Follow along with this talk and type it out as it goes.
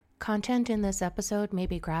Content in this episode may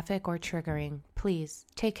be graphic or triggering. Please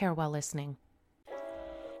take care while listening.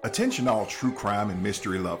 Attention all true crime and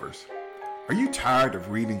mystery lovers. Are you tired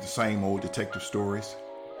of reading the same old detective stories?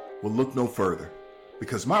 Well, look no further,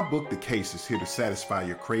 because my book, The Case, is here to satisfy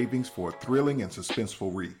your cravings for a thrilling and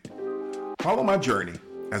suspenseful read. Follow my journey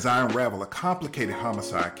as I unravel a complicated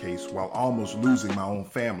homicide case while almost losing my own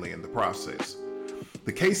family in the process.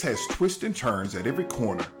 The case has twists and turns at every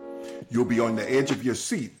corner. You'll be on the edge of your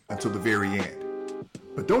seat until the very end.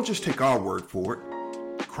 But don't just take our word for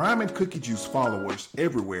it. Crime and cookie juice followers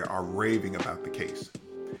everywhere are raving about the case.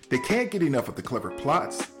 They can't get enough of the clever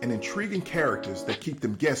plots and intriguing characters that keep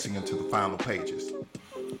them guessing until the final pages.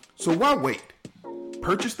 So why wait?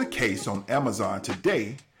 Purchase The Case on Amazon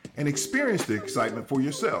today and experience the excitement for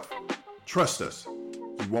yourself. Trust us,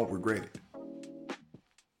 you won't regret it.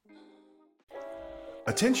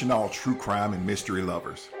 Attention all true crime and mystery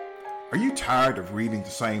lovers. Are you tired of reading the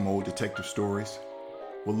same old detective stories?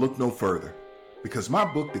 Well, look no further, because my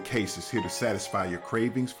book, The Case, is here to satisfy your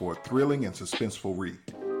cravings for a thrilling and suspenseful read.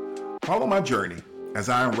 Follow my journey as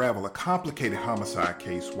I unravel a complicated homicide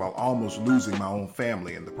case while almost losing my own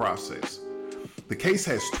family in the process. The case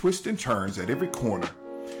has twists and turns at every corner.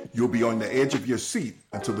 You'll be on the edge of your seat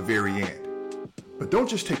until the very end. But don't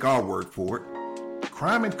just take our word for it.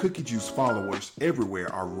 Crime and cookie juice followers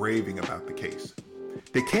everywhere are raving about the case.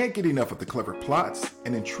 They can't get enough of the clever plots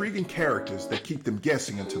and intriguing characters that keep them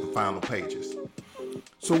guessing until the final pages.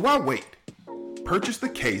 So why wait? Purchase The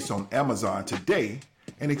Case on Amazon today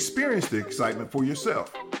and experience the excitement for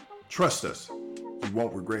yourself. Trust us, you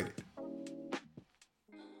won't regret it.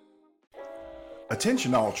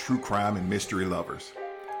 Attention all true crime and mystery lovers.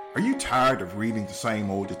 Are you tired of reading the same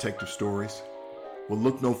old detective stories? Well,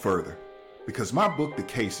 look no further, because my book, The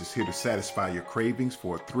Case, is here to satisfy your cravings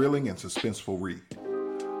for a thrilling and suspenseful read.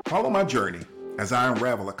 Follow my journey as I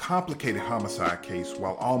unravel a complicated homicide case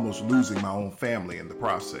while almost losing my own family in the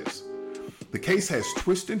process. The case has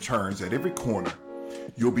twists and turns at every corner.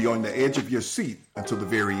 You'll be on the edge of your seat until the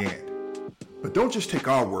very end. But don't just take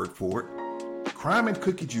our word for it. Crime and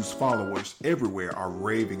cookie juice followers everywhere are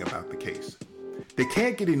raving about the case. They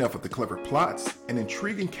can't get enough of the clever plots and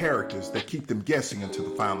intriguing characters that keep them guessing until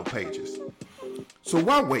the final pages. So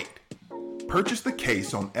why wait? Purchase The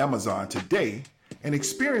Case on Amazon today and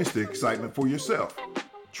experience the excitement for yourself.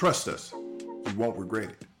 Trust us, you won't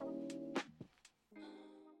regret it.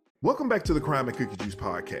 Welcome back to the Crime and Cookie Juice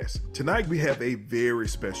podcast. Tonight we have a very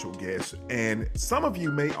special guest, and some of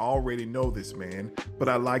you may already know this man, but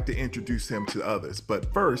I'd like to introduce him to others.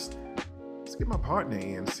 But first, let's get my partner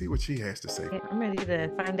in and see what she has to say. I'm ready to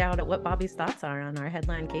find out what Bobby's thoughts are on our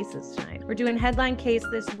headline cases tonight. We're doing headline case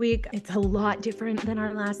this week. It's a lot different than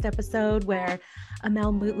our last episode where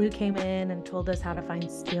Amel Mutlu came in and told us how to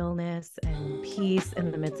find stillness and peace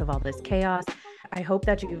in the midst of all this chaos. I hope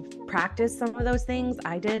that you've practiced some of those things.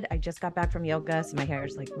 I did. I just got back from yoga, so my hair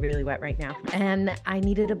is like really wet right now. And I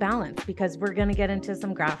needed a balance because we're going to get into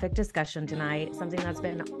some graphic discussion tonight, something that's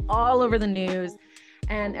been all over the news.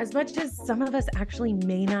 And as much as some of us actually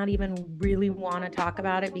may not even really want to talk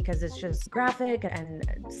about it because it's just graphic and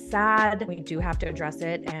sad, we do have to address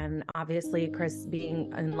it. And obviously, Chris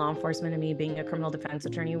being in law enforcement and me being a criminal defense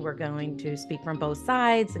attorney, we're going to speak from both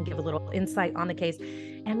sides and give a little insight on the case.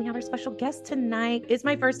 And we have our special guest tonight. It's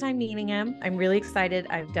my first time meeting him. I'm really excited.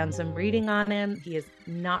 I've done some reading on him. He is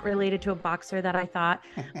not related to a boxer that I thought,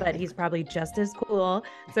 but he's probably just as cool.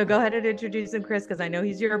 So go ahead and introduce him, Chris, because I know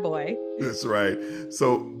he's your boy. That's right.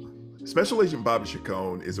 So Special Agent Bobby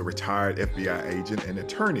Chacon is a retired FBI agent and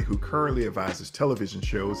attorney who currently advises television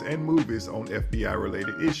shows and movies on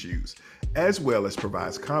FBI-related issues, as well as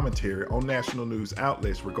provides commentary on national news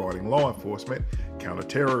outlets regarding law enforcement,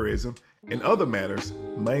 counterterrorism, and other matters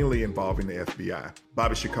mainly involving the FBI.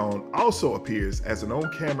 Bobby Chacon also appears as an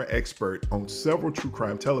on-camera expert on several true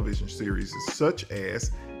crime television series such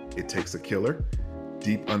as It Takes a Killer,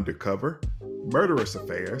 Deep Undercover, Murderous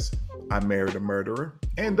Affairs, I Married a Murderer,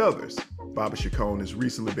 and others. Bobby Chacon has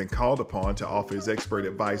recently been called upon to offer his expert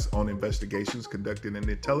advice on investigations conducted in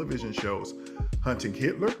the television shows Hunting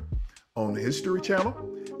Hitler on the History Channel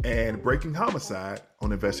and Breaking Homicide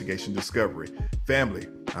on Investigation Discovery. Family,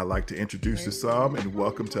 I'd like to introduce to some and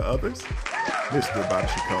welcome to others, Mr. Bobby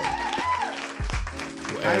Chacon.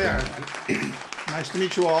 Hi there. Nice to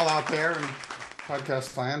meet you all out there in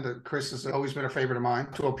podcast land. Chris has always been a favorite of mine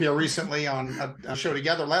to appear recently on a show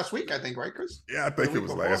together last week, I think, right, Chris? Yeah, I think it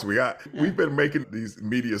was last week. We've been making these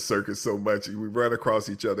media circuits so much. We run across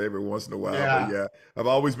each other every once in a while. Yeah. But yeah, I've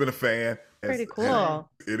always been a fan. Pretty cool.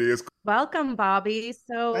 It is. Welcome, Bobby.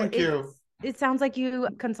 So Thank you. It sounds like you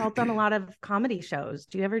consult on a lot of comedy shows.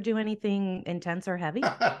 Do you ever do anything intense or heavy?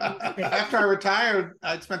 After I retired,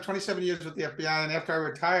 I'd spent 27 years with the FBI. And after I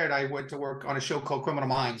retired, I went to work on a show called Criminal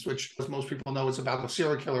Minds, which, as most people know, is about a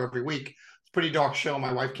serial killer every week. It's a pretty dark show.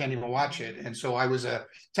 My wife can't even watch it. And so I was a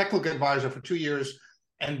technical advisor for 2 years.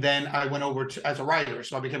 And then I went over to as a writer.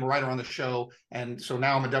 So I became a writer on the show. And so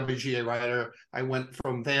now I'm a WGA writer. I went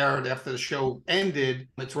from there after the show ended.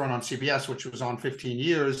 It's run on CBS, which was on 15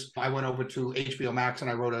 years. I went over to HBO Max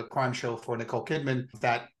and I wrote a crime show for Nicole Kidman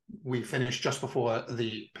that we finished just before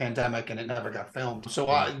the pandemic and it never got filmed. So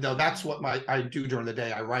that's what I do during the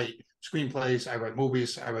day. I write screenplays, I write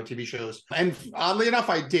movies, I write TV shows. And oddly enough,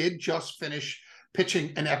 I did just finish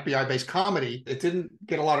pitching an FBI-based comedy. It didn't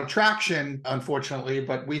get a lot of traction, unfortunately,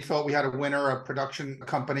 but we thought we had a winner. A production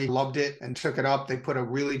company loved it and took it up. They put a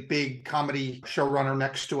really big comedy showrunner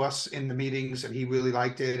next to us in the meetings, and he really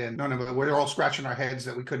liked it. And we're all scratching our heads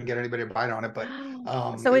that we couldn't get anybody to bite on it. But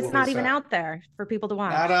so it's not even out there for people to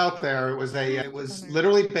watch. Not out there. It was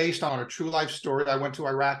literally based on a true life story. I went to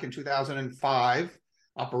Iraq in 2005.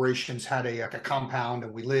 Operations had a compound,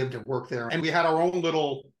 and we lived and worked there, and we had our own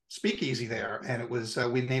little speakeasy there, and it was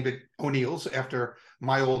we named it O'Neill's after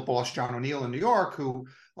my old boss John O'Neill in New York, who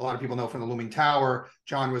a lot of people know from the Looming Tower.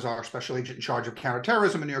 John was our special agent in charge of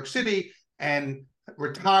counterterrorism in New York City and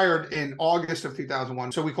retired in August of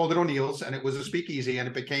 2001. So we called it O'Neill's, and it was a speakeasy, and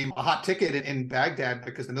it became a hot ticket in Baghdad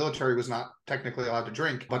because the military was not technically allowed to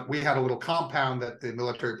drink, but we had a little compound that the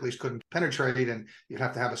military police couldn't penetrate, and you'd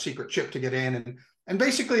have to have a secret chip to get in, and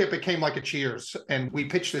basically it became like a Cheers, and we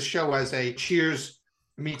pitched this show as a Cheers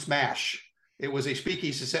meets MASH. It was a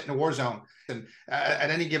speakeasy set in a war zone. And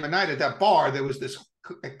at any given night at that bar, there was this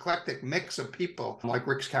eclectic mix of people like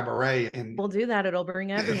Rick's Cabaret. And we'll do that. It'll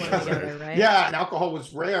bring everyone together, right? Yeah. And alcohol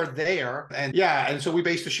was rare there. And so we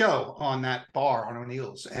based the show on that bar on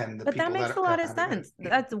O'Neill's. But that makes a lot of sense.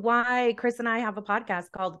 That's why Chris and I have a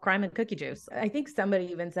podcast called Crime and Cookie Juice. I think somebody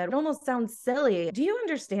even said it almost sounds silly. Do you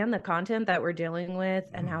understand the content that we're dealing with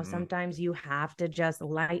and how sometimes you have to just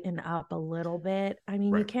lighten up a little bit? I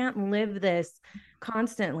mean, you can't live this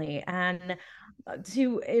constantly, and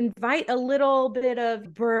to invite a little bit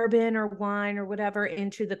of bourbon or wine or whatever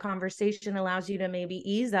into the conversation allows you to maybe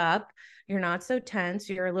ease up. You're not so tense.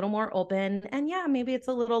 You're a little more open. And yeah, maybe it's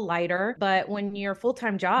a little lighter. But when your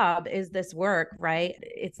full-time job is this work, right?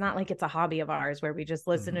 It's not like it's a hobby of ours where we just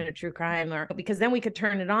listen to true crime, or because then we could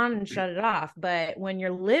turn it on and shut it off. But when you're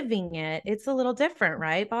living it, it's a little different,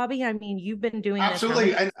 right, Bobby? I mean, you've been doing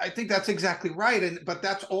absolutely, and I think that's exactly right. But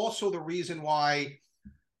that's also the reason why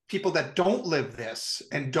people that don't live this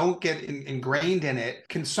and don't get ingrained in it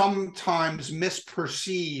can sometimes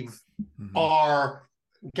misperceive our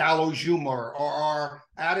gallows humor or our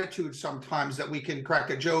attitude sometimes that we can crack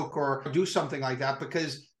a joke or do something like that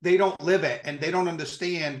because they don't live it and they don't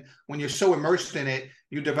understand. When you're so immersed in it,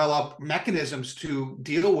 you develop mechanisms to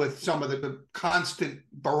deal with some of the constant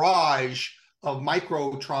barrage of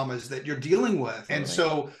micro traumas that you're dealing with. And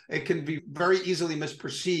so it can be very easily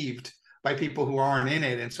misperceived by people who aren't in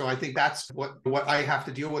it. And so I think that's what I have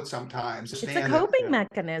to deal with sometimes. It's a coping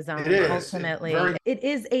mechanism, it is. Ultimately. It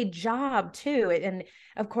is a job too. And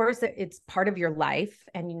of course, it's part of your life,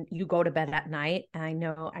 and you go to bed at night. And I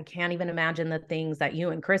know I can't even imagine the things that you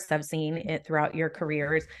and Chris have seen throughout your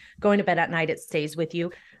careers. Going to bed at night, it stays with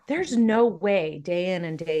you. There's no way day in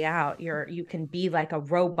and day out you can be like a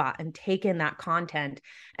robot and take in that content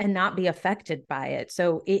and not be affected by it.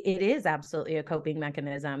 So it is absolutely a coping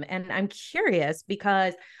mechanism. And I'm curious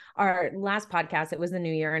because our last podcast, it was the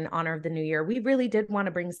new year, in honor of the new year. We really did want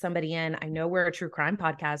to bring somebody in. I know we're a true crime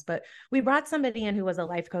podcast, but we brought somebody in who was a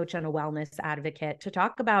life coach and a wellness advocate to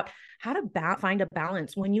talk about how to find a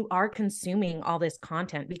balance when you are consuming all this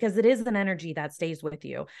content, because it is an energy that stays with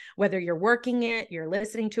you, whether you're working it, you're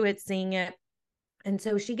listening to it, seeing it. And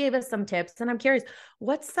so she gave us some tips, and I'm curious,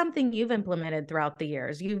 what's something you've implemented throughout the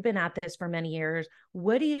years? You've been at this for many years.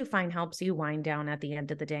 What do you find helps you wind down at the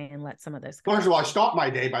end of the day and let some of this go? First of all, I start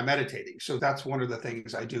my day by meditating. So that's one of the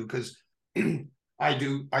things I do, because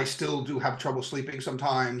I still do have trouble sleeping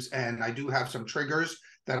sometimes, and I do have some triggers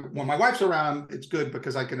that when my wife's around, it's good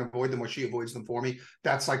because I can avoid them or she avoids them for me.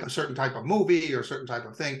 That's like a certain type of movie or a certain type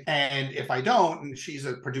of thing. And if I don't, and she's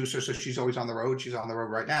a producer, so she's always on the road. She's on the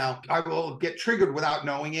road right now. I will get triggered without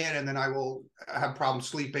knowing it. And then I will have problems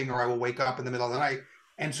sleeping, or I will wake up in the middle of the night.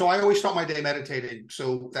 And so I always start my day meditating.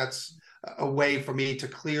 So that's a way for me to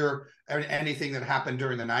clear anything that happened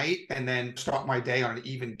during the night and then start my day on an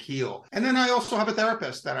even keel. And then I also have a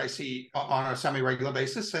therapist that I see on a semi-regular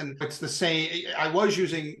basis. And it's the same. I was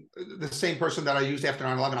using the same person that I used after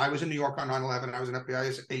 9/11. I was in New York on 9/11. I was an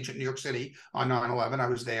FBI agent in New York City on 9/11. I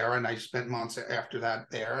was there and I spent months after that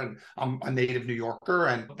there. And I'm a native New Yorker.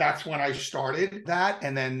 And that's when I started that.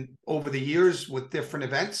 And then over the years with different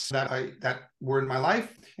events that were in my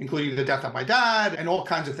life, including the death of my dad and all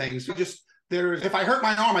kinds of things. If I hurt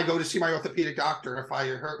my arm, I go to see my orthopedic doctor. If I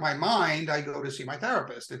hurt my mind, I go to see my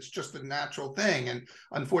therapist. It's just a natural thing. And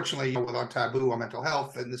unfortunately, with our taboo on mental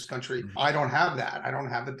health in this country, I don't have that. I don't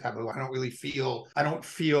have the taboo. I don't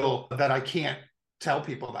feel that I can't tell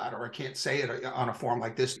people that, or I can't say it on a forum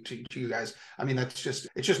like this to you guys. I mean, it's just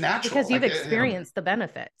natural. Because you've experienced the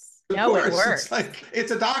benefits. Of course, it works.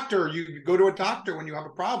 It's a doctor. You go to a doctor when you have a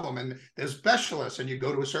problem, and there's specialists, and you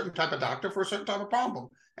go to a certain type of doctor for a certain type of problem.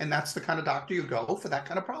 And that's the kind of doctor you go for that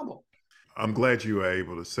kind of problem. I'm glad you were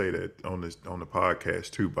able to say that on the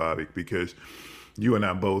podcast too, Bobby, because you and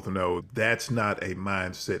I both know that's not a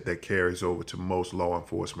mindset that carries over to most law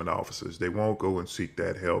enforcement officers. They won't go and seek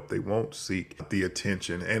that help. They won't seek the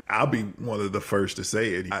attention. And I'll be one of the first to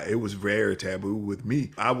say it. It was very taboo with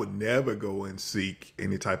me. I would never go and seek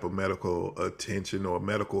any type of medical attention or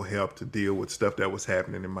medical help to deal with stuff that was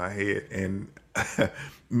happening in my head. And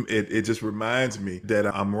it just reminds me that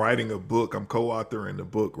I'm writing a book. I'm co-authoring a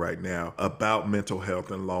book right now about mental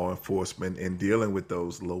health and law enforcement and dealing with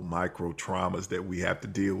those little micro traumas that we have to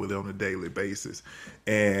deal with on a daily basis.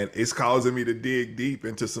 And it's causing me to dig deep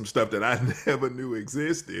into some stuff that I never knew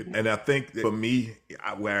existed. And I think that for me,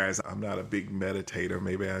 whereas I'm not a big meditator,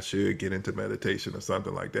 maybe I should get into meditation or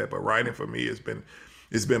something like that. But writing for me it's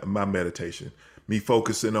been my meditation. Me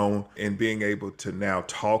focusing on and being able to now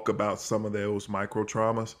talk about some of those micro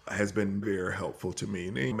traumas has been very helpful to me.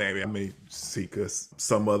 And maybe I may seek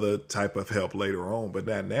some other type of help later on, but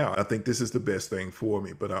not now. I think this is the best thing for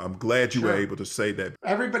me. But I'm glad you were able to say that.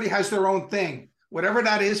 Everybody has their own thing. Whatever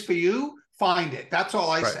that is for you, find it. That's all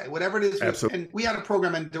I say. Whatever it is. Absolutely. And we had a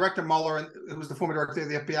program, and Director Mueller, who was the former director of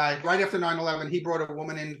the FBI, right after 9/11, he brought a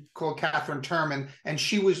woman in called Catherine Terman, and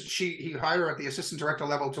he hired her at the assistant director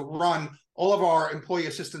level to run all of our employee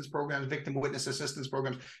assistance programs, victim witness assistance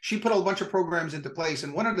programs. She put a bunch of programs into place.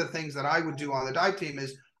 And one of the things that I would do on the dive team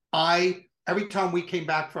is every time we came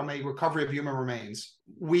back from a recovery of human remains,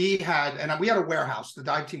 we had a warehouse. The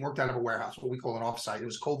dive team worked out of a warehouse, what we call an offsite. It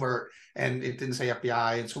was covert and it didn't say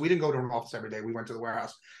FBI. And so we didn't go to an office every day. We went to the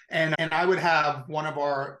warehouse. And I would have one of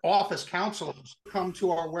our office counselors come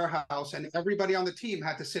to our warehouse, and everybody on the team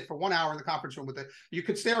had to sit for 1 hour in the conference room with it. You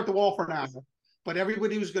could stare at the wall for an hour, but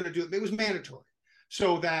everybody was going to do it. It was mandatory.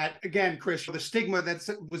 So that, again, Chris, the stigma that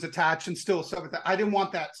was attached and still some of that, I didn't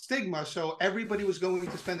want that stigma. So everybody was going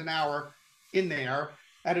to spend an hour in there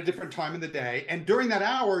at a different time in the day. And during that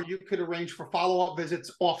hour, you could arrange for follow-up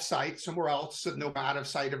visits off-site somewhere else, so no out of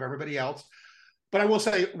sight of everybody else. But I will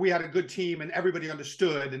say we had a good team and everybody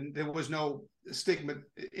understood, and there was no stigma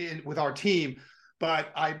with our team. But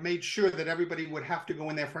I made sure that everybody would have to go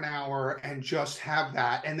in there for an hour and just have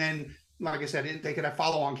that. And then, like I said, they could have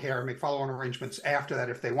follow-on care, make follow-on arrangements after that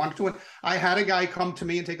if they wanted to. And I had a guy come to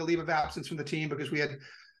me and take a leave of absence from the team because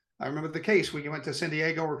I remember the case. We went to San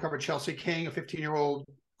Diego, recovered Chelsea King, a 15-year-old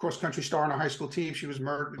cross-country star on our high school team. She was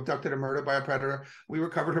abducted and murdered by a predator. We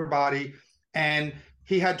recovered her body. And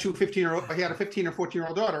he had he had a 15 or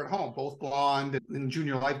 14-year-old daughter at home, both blonde and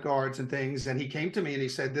junior lifeguards and things. And he came to me and he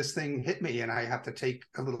said, this thing hit me and I have to take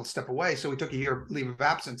a little step away. So we took a year leave of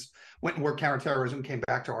absence, went and worked counterterrorism, came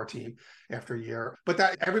back to our team after a year. But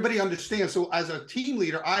that everybody understands. So as a team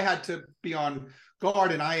leader, I had to be on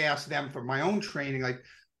guard, and I asked them for my own training, like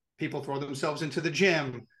people throw themselves into the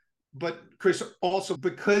gym. But Chris, also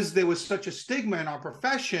because there was such a stigma in our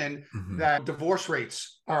profession that divorce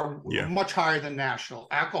rates are much higher than national,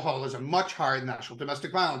 alcoholism much higher than national,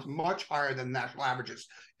 domestic violence much higher than national averages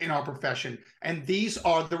in our profession. And these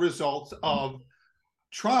are the results of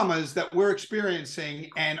traumas that we're experiencing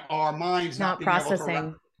and our minds not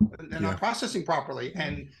processing. They're not processing properly,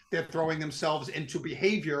 and they're throwing themselves into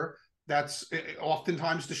behavior that's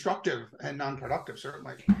oftentimes destructive and non-productive,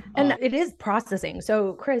 certainly. And it is processing.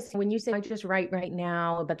 So Chris, when you say I just write right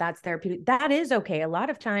now, but that's therapeutic, that is okay. A lot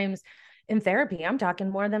of times in therapy, I'm talking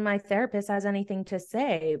more than my therapist has anything to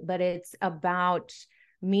say, but it's about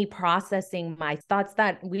me processing my thoughts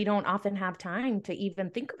that we don't often have time to even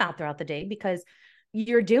think about throughout the day, because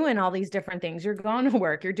you're doing all these different things. You're going to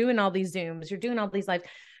work, you're doing all these Zooms, you're doing all these lives.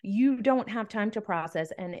 You don't have time to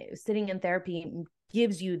process. And sitting in therapy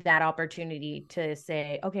gives you that opportunity to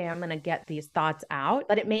say, okay, I'm going to get these thoughts out,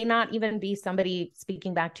 but it may not even be somebody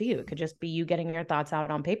speaking back to you. It could just be you getting your thoughts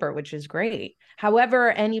out on paper, which is great.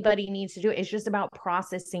 However, anybody needs to do it. It's just about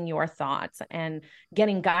processing your thoughts, and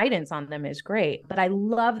getting guidance on them is great. But I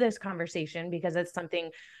love this conversation because it's something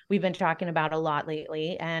we've been talking about a lot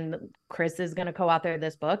lately. And Chris is going to co-author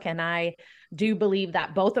this book. And I do believe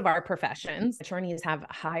that both of our professions, attorneys have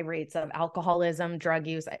high rates of alcoholism, drug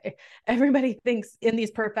use. Everybody thinks in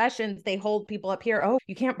these professions, they hold people up here. Oh,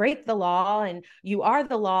 you can't break the law and you are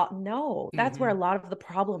the law. No, that's where a lot of the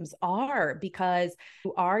problems are, because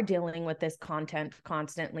you are dealing with this content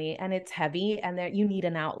constantly and it's heavy, and that you need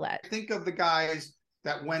an outlet. Think of the guys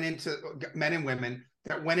that went into, men and women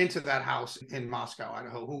that went into that house in Moscow,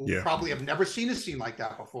 Idaho, who probably have never seen a scene like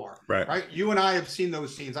that before. Right. You and I have seen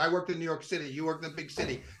those scenes. I worked in New York City. You worked in the big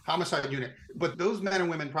city homicide unit. But those men and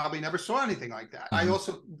women probably never saw anything like that. I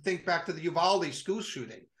also think back to the Uvalde school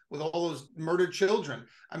shooting with all those murdered children.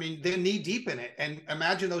 I mean, they're knee deep in it. And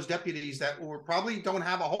imagine those deputies that were probably don't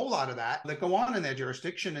have a whole lot of that go on in their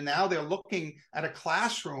jurisdiction. And now they're looking at a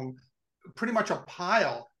classroom, pretty much a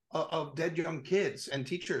pile of dead young kids and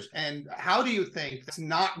teachers. And how do you think it's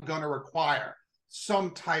not going to require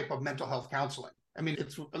some type of mental health counseling? I mean,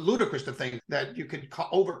 it's ludicrous to think that you could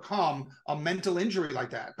overcome a mental injury like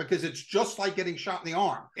that, because it's just like getting shot in the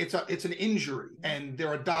arm. It's an injury, and there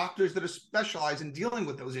are doctors that are specialized in dealing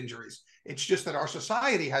with those injuries. It's just that our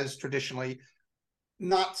society has traditionally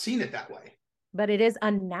not seen it that way. But it is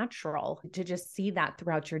unnatural to just see that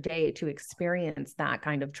throughout your day, to experience that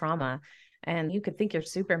kind of trauma. And you could think you're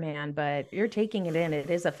Superman, but you're taking it in. It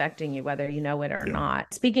is affecting you, whether you know it or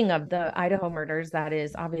not. Speaking of the Idaho murders, that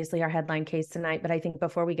is obviously our headline case tonight. But I think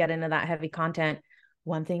before we get into that heavy content,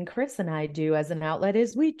 one thing Chris and I do as an outlet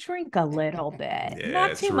is we drink a little bit.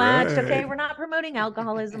 Not too much, okay? We're not promoting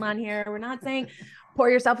alcoholism on here. We're not saying pour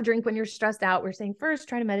yourself a drink when you're stressed out. We're saying first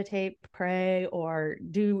try to meditate, pray, or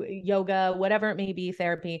do yoga, whatever it may be,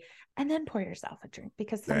 therapy, and then pour yourself a drink,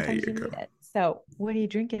 because sometimes you need it. So what are you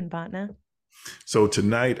drinking, Bhatna? So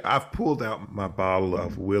tonight I've pulled out my bottle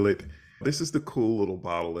of Willet. This is the cool little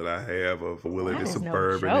bottle that I have of Willet. It's a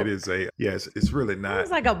bourbon. Joke. It is it's really not.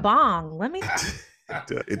 It's like a bong. Let me.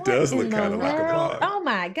 It does look kind of like a bong. Oh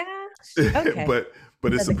my gosh. Okay.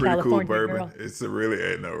 But it's a pretty California cool bourbon. Girl. It's a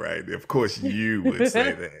really, no, right? Of course you would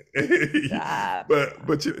say that.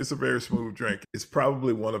 but it's a very smooth drink. It's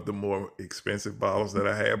probably one of the more expensive bottles that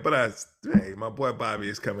I have. But hey, my boy Bobby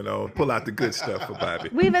is coming on. Pull out the good stuff for Bobby.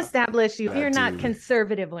 We've established you're not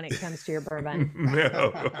conservative when it comes to your bourbon.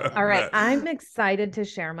 No. All right. I'm excited to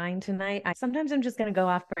share mine tonight. Sometimes I'm just going to go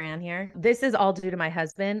off brand here. This is all due to my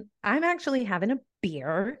husband. I'm actually having a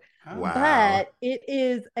beer. Wow. But it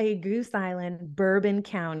is a Goose Island Bourbon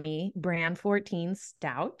County brand 14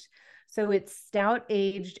 stout. So it's stout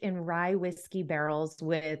aged in rye whiskey barrels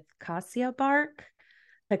with cassia bark,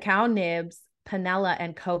 cacao nibs, panela,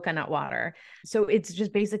 and coconut water. So it's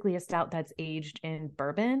just basically a stout that's aged in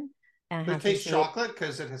bourbon. And it tastes chocolate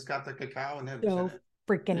because it has got the cacao nibs in it.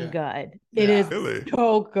 Freaking good. It is really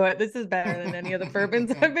so good. This is better than any of the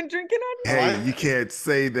bourbons I've been drinking on. Hey, you can't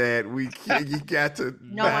say that. You got to.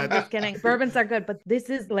 No, I'm just kidding. Bourbons are good, but this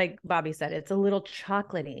is, like Bobby said, it's a little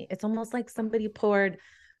chocolatey. It's almost like somebody poured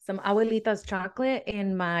some abuelita's chocolate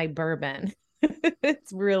in my bourbon.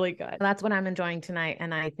 It's really good. That's what I'm enjoying tonight.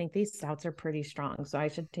 And I think these stouts are pretty strong, so I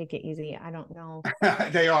should take it easy. I don't know.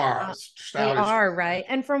 They are. They are, right?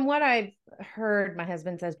 And from what I've heard, my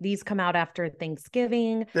husband says these come out after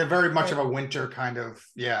Thanksgiving. They're very much of a winter kind of,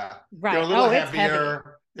 Right. They're a little heavier. It's heavy.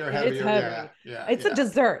 They're heavier. It's heavy. It's a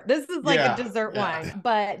dessert. This is like a dessert wine,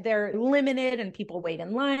 but they're limited and people wait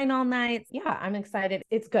in line all night. Yeah, I'm excited.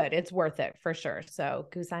 It's good. It's worth it for sure. So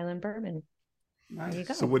Goose Island Bourbon. Nice. There you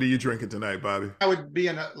go. So what are you drinking tonight, Bobby? I would be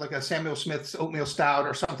in a Samuel Smith's oatmeal stout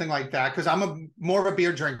or something like that, because I'm more of a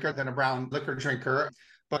beer drinker than a brown liquor drinker.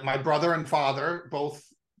 But my brother and father, both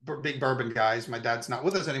big bourbon guys. My dad's not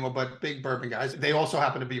with us anymore, but big bourbon guys. They also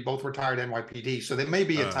happen to be both retired NYPD. So there may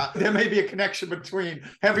be a connection between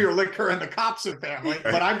heavier liquor and the Copson family.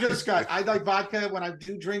 But I like vodka when I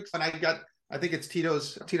do drinks, and I think it's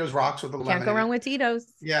Tito's Rocks with the lemon. Can't go wrong with Tito's.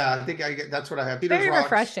 Yeah, I think that's what I have. Tito's Very Rocks.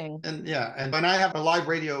 Refreshing. And I have a live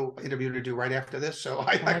radio interview to do right after this. So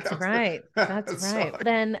That's right. That's right.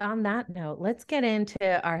 Then on that note, let's get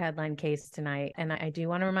into our headline case tonight. And I do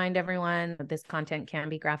want to remind everyone that this content can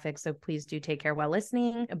be graphic, so please do take care while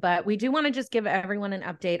listening. But we do want to just give everyone an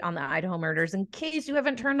update on the Idaho murders in case you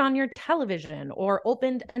haven't turned on your television or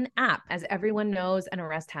opened an app. As everyone knows, an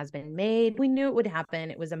arrest has been made. We knew it would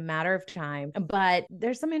happen. It was a matter of time. crime. But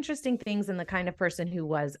there's some interesting things in the kind of person who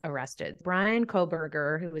was arrested. Brian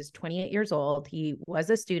Koberger, who is 28 years old, he was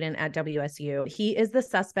a student at WSU. He is the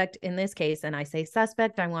suspect in this case. And I say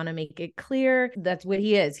suspect, I want to make it clear that's what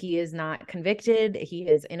he is. He is not convicted. He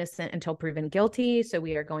is innocent until proven guilty. So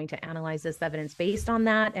we are going to analyze this evidence based on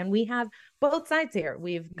that. And we have both sides here.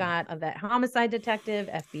 We've got a vet homicide detective,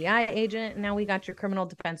 FBI agent, and now we got your criminal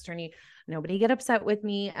defense attorney. Nobody get upset with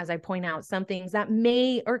me as I point out some things that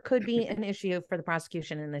may or could be an issue for the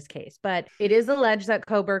prosecution in this case. But it is alleged that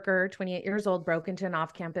Koberger, 28 years old, broke into an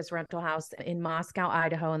off-campus rental house in Moscow,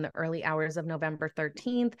 Idaho in the early hours of November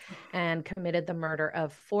 13th and committed the murder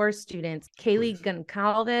of 4 students, Kaylee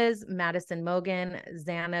Goncalves, Madison Mogan,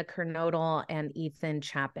 Xana Kernodle, and Ethan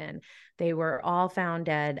Chapin. They were all found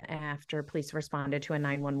dead after police responded to a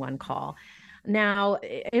 911 call. Now,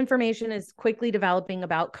 information is quickly developing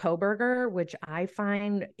about Koberger, which I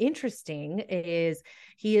find interesting. Is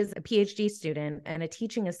he is a PhD student and a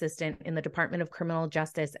teaching assistant in the Department of Criminal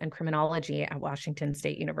Justice and Criminology at Washington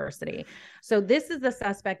State University. So this is the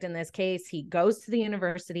suspect in this case. He goes to the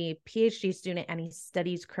university, PhD student, and he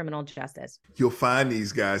studies criminal justice. You'll find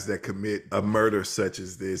these guys that commit a murder such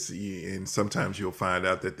as this, and sometimes you'll find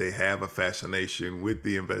out that they have a fascination with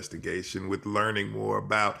the investigation, with learning more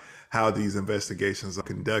about how these investigations are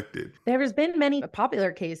conducted. There has been many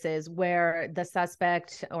popular cases where the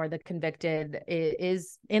suspect or the convicted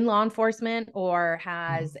is in law enforcement or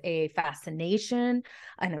has a fascination,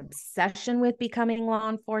 an obsession with becoming law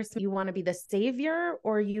enforcement. You want to be the savior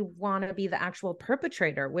or you want to be the actual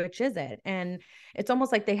perpetrator? Which is it? And it's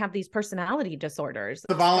almost like they have these personality disorders.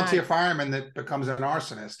 The volunteer fireman that becomes an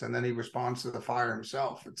arsonist and then he responds to the fire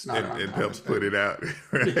himself. It's not it helps put it out.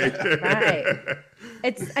 Right. Yeah. Right.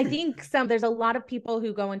 I think there's a lot of people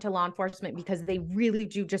who go into law enforcement because they really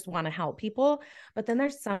do just want to help people. But then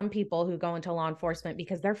there's some people who go into law enforcement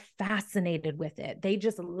because they're fascinated with it. They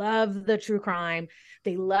just love the true crime.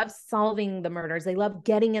 They love solving the murders. They love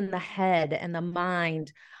getting in the head and the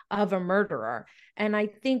mind of a murderer. And I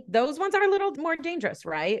think those ones are a little more dangerous,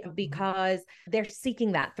 right? Because they're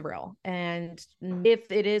seeking that thrill. And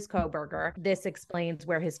if it is Koberger, this explains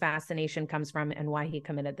where his fascination comes from and why he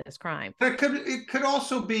committed this crime. It could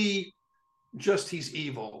also be just he's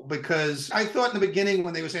evil, because I thought in the beginning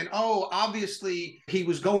when they were saying, oh, obviously he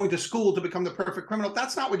was going to school to become the perfect criminal.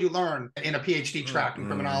 That's not what you learn in a PhD track in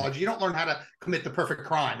criminology. You don't learn how to commit the perfect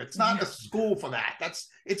crime. It's not a school for that.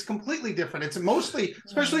 It's completely different. It's mostly,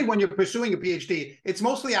 especially when you're pursuing a PhD, it's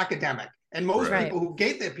mostly academic. And most people who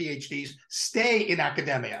get their PhDs stay in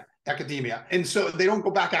academia. And so they don't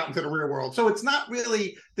go back out into the real world. So it's not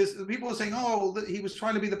really this. People are saying, oh, he was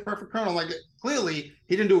trying to be the perfect criminal. Like, clearly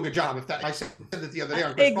he didn't do a good job. I said it the other day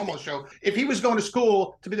on Chris Cuomo's show. If he was going to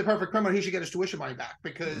school to be the perfect criminal, he should get his tuition money back,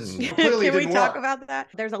 because clearly Can it we didn't talk work. about that?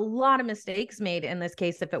 There's a lot of mistakes made in this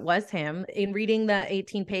case if it was him. In reading the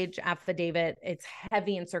 18-page affidavit, it's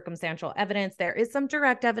heavy in circumstantial evidence. There is some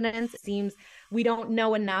direct evidence. It seems we don't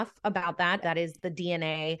know enough about that. That is the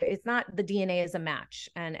DNA. It's not the DNA is a match.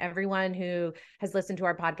 And everyone who has listened to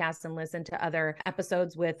our podcast and listened to other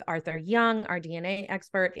episodes with Arthur Young, our DNA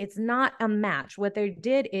expert, it's not a match. What they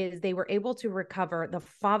did is they were able to recover the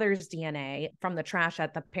father's DNA from the trash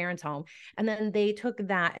at the parents' home. And then they took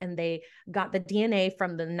that and they got the DNA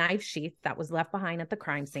from the knife sheath that was left behind at the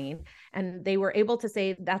crime scene. And they were able to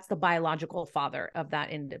say that's the biological father of that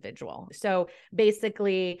individual. So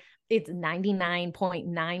basically, it's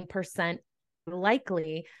 99.9%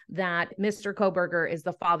 likely that Mr. Koberger is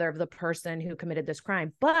the father of the person who committed this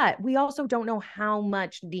crime. But we also don't know how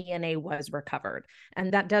much DNA was recovered.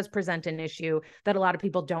 And that does present an issue that a lot of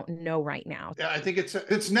people don't know right now. Yeah, I think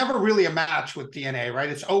it's never really a match with DNA, right?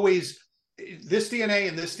 It's always this DNA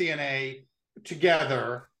and this DNA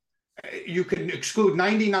together. You can exclude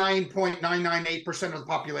 99.998% of the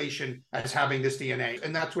population as having this DNA.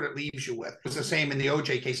 And that's what it leaves you with. It's the same in the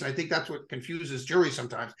OJ case. And I think that's what confuses juries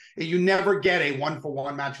sometimes. You never get a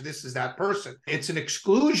one-for-one match. This is that person. It's an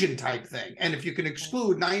exclusion type thing. And if you can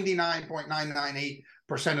exclude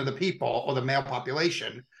 99.998% of the people or the male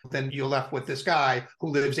population, then you're left with this guy who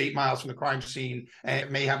lives 8 miles from the crime scene and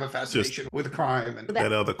may have a fascination with crime. And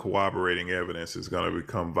that other corroborating evidence is going to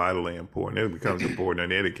become vitally important. It becomes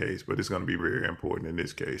important in any case, but it's going to be very important in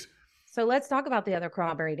this case. So let's talk about the other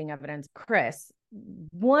corroborating evidence. Chris,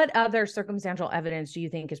 what other circumstantial evidence do you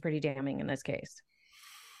think is pretty damning in this case?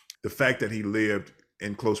 The fact that he lived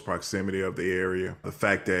in close proximity of the area, the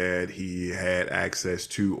fact that he had access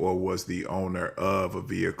to or was the owner of a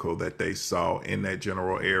vehicle that they saw in that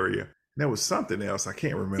general area, There was something else. I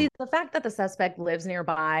can't remember. See, the fact that the suspect lives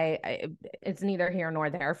nearby, it's neither here nor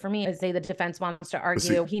there for me. I say the defense wants to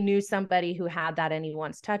argue he knew somebody who had that and he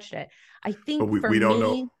once touched it. I think but we don't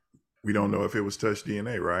know. We don't know if it was touch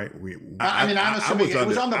DNA, right? I mean, honestly, it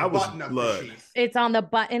was on the button of the sheath. It's on the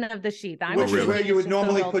button of the sheath. Which is where you would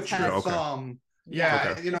normally put your thumb.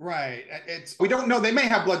 Yeah, okay. Right. We don't know. They may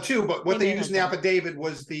have blood too, but what they used in the affidavit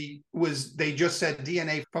was they just said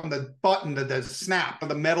DNA from the button, the snap,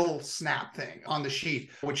 the metal snap thing on the sheath,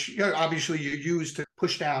 which obviously you use to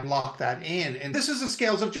push down, lock that in. And this is the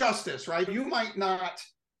scales of justice, right? You might not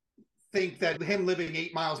think that him living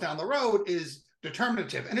 8 miles down the road is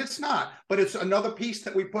determinative, and it's not, but it's another piece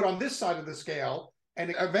that we put on this side of the scale.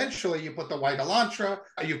 And eventually you put the white Elantra,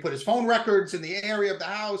 you put his phone records in the area of the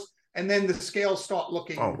house, and then the scales start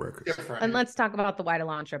looking different. And let's talk about the white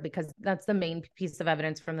Elantra, because that's the main piece of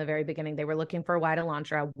evidence from the very beginning. They were looking for a white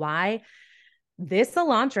Elantra. Why? This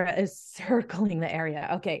Elantra is circling the area.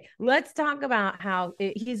 Okay, let's talk about how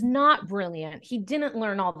he's not brilliant. He didn't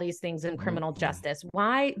learn all these things in criminal justice.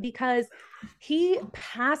 Why? Because he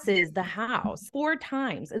passes the house 4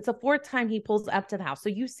 times. It's the 4th time he pulls up to the house. So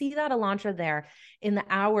you see that Elantra there in the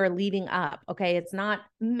hour leading up. Okay, it's not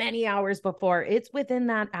many hours before. It's within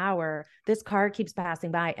that hour. This car keeps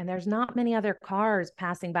passing by, and there's not many other cars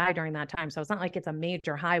passing by during that time. So it's not like it's a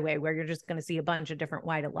major highway where you're just going to see a bunch of different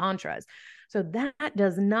white Elantras. So that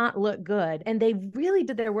does not look good. And they really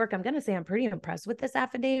did their work. I'm going to say I'm pretty impressed with this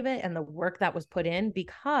affidavit and the work that was put in,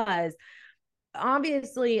 because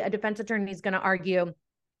obviously a defense attorney is going to argue,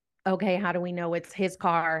 okay, how do we know it's his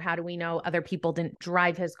car? How do we know other people didn't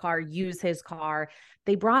drive his car, use his car?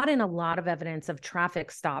 They brought in a lot of evidence of traffic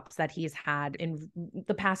stops that he's had in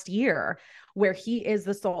the past year, where he is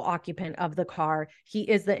the sole occupant of the car. He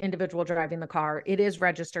is the individual driving the car. It is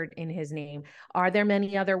registered in his name. Are there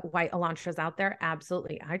many other white Elantras out there?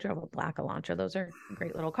 Absolutely. I drove a black Elantra. Those are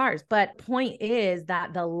great little cars. But point is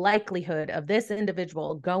that the likelihood of this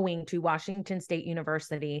individual going to Washington State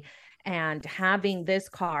University and having this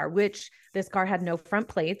car, which this car had no front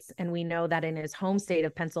plates. And we know that in his home state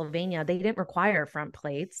of Pennsylvania, they didn't require front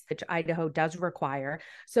plates, which Idaho does require.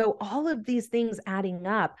 So all of these things adding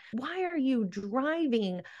up, why are you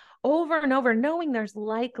driving over and over, knowing there's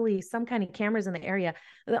likely some kind of cameras in the area?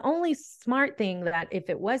 The only smart thing that if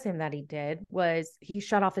it was him that he did was he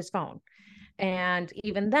shut off his phone. And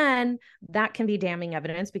even then, that can be damning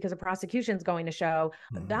evidence, because a prosecution's going to show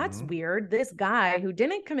that's weird. This guy who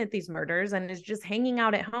didn't commit these murders and is just hanging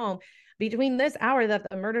out at home, between this hour that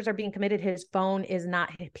the murders are being committed, his phone is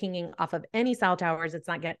not pinging off of any cell towers. It's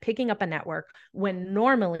not picking up a network when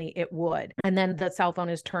normally it would. And then the cell phone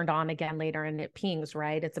is turned on again later and it pings,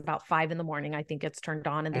 right? It's about 5 a.m. I think it's turned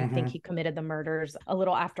on, and they think he committed the murders a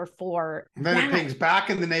little after 4. And then it pings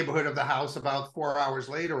back in the neighborhood of the house about 4 hours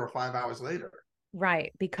later or 5 hours later.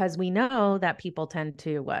 Right. Because we know that people tend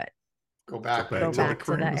to what? Go back to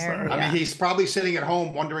the area. I mean, he's probably sitting at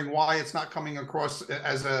home wondering why it's not coming across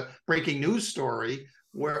as a breaking news story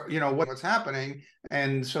where, what's happening.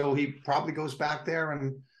 And so he probably goes back there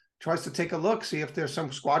and tries to take a look, see if there's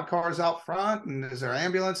some squad cars out front and is there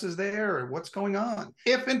ambulances there or what's going on.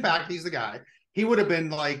 If in fact he's the guy, he would have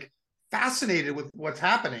been fascinated with what's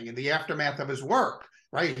happening in the aftermath of his work.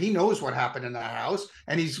 Right. He knows what happened in that house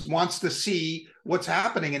and he wants to see what's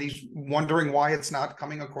happening, and he's wondering why it's not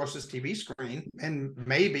coming across his TV screen. And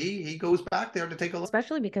maybe he goes back there to take a look.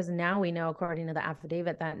 Especially because now we know, according to the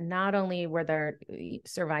affidavit, that not only were there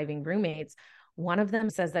surviving roommates, one of them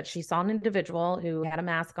says that she saw an individual who had a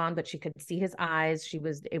mask on, but she could see his eyes. She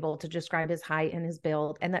was able to describe his height and his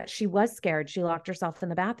build, and that she was scared. She locked herself in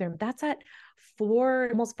the bathroom. That's at 4,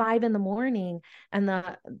 almost 5 a.m. And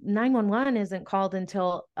the 911 isn't called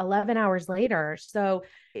until 11 hours later. So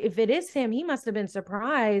if it is him, he must have been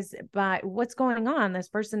surprised by what's going on. This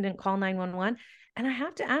person didn't call 911. And I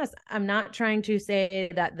have to ask, I'm not trying to say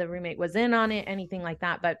that the roommate was in on it, anything like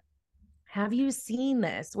that, but have you seen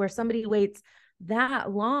this where somebody waits that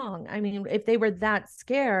long? I mean, if they were that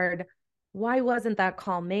scared, why wasn't that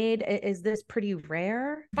call made? Is this pretty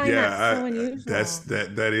rare? That so unusual.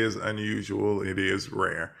 That is unusual. It is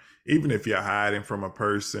rare. Even if you're hiding from a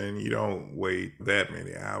person, you don't wait that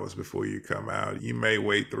many hours before you come out. You may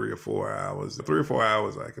wait 3 or 4 hours. 3 or 4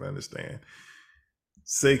 hours, I can understand.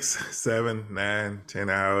 6, 7, 9, 10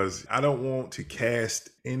 hours. I don't want to cast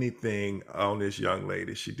anything on this young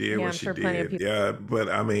lady. She did what she did. Yeah, but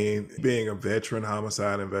I mean, being a veteran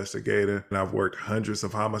homicide investigator, and I've worked hundreds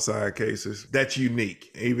of homicide cases, that's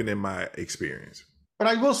unique, even in my experience. But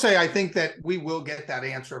I will say, I think that we will get that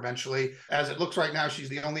answer eventually. As it looks right now, she's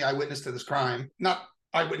the only eyewitness to this crime. Not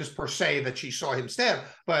eyewitness per se that she saw him stab,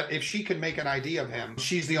 but if she can make an idea of him,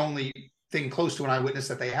 she's the only thing close to an eyewitness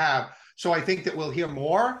that they have. So I think that we'll hear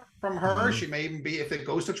more from her. Mm-hmm. She may even be, if it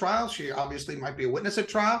goes to trial, she obviously might be a witness at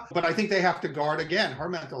trial, but I think they have to guard, again, her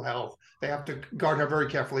mental health. They have to guard her very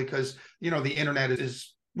carefully because, the internet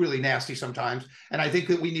is really nasty sometimes. And I think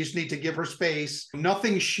that we just need to give her space.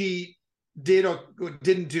 Nothing she did or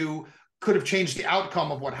didn't do could have changed the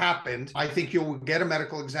outcome of what happened. I think you'll get a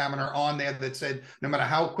medical examiner on there that said, no matter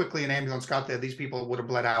how quickly an ambulance got there, these people would have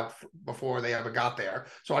bled out before they ever got there.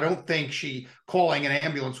 So I don't think calling an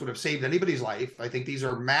ambulance would have saved anybody's life. I think these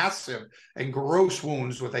are massive and gross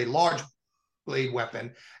wounds with a large blade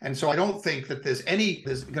weapon. And so I don't think that there's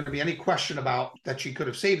going to be any question about that she could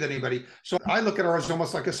have saved anybody. So I look at her as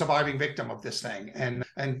almost like a surviving victim of this thing. And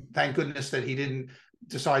thank goodness that he didn't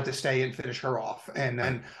decide to stay and finish her off.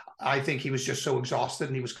 And I think he was just so exhausted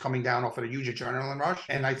and he was coming down off of a huge adrenaline rush.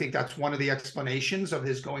 And I think that's one of the explanations of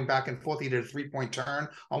his going back and forth. He did a 3-point turn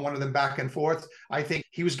on one of them back and forth. I think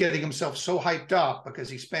he was getting himself so hyped up because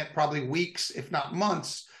he spent probably weeks, if not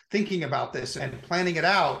months, thinking about this and planning it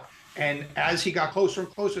out. And as he got closer and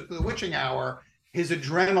closer to the witching hour, his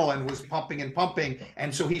adrenaline was pumping and pumping.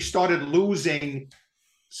 And so he started losing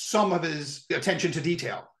some of his attention to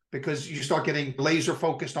detail, because you start getting laser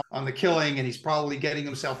focused on the killing, and he's probably getting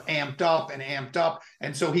himself amped up.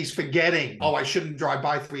 And so he's forgetting, I shouldn't drive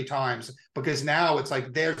by 3 times, because now it's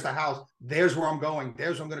like, there's the house, there's where I'm going,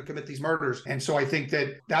 there's where I'm going to commit these murders. And so I think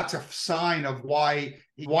that that's a sign of why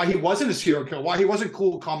he wasn't a serial killer, why he wasn't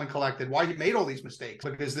cool, calm, and collected, why he made all these mistakes,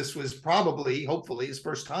 because this was probably, hopefully, his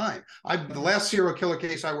first time. The last serial killer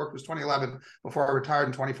case I worked was 2011, before I retired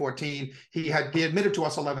in 2014. He admitted to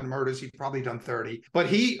us 11 murders. He'd probably done 30.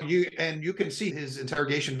 But you can see his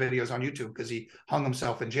interrogation videos on YouTube, because he hung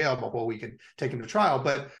himself in jail before we could take him to trial.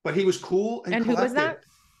 But he was cool and collected. Who was that?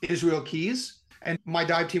 Israel Keys. And my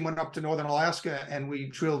dive team went up to northern Alaska, and we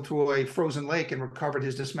drilled through a frozen lake and recovered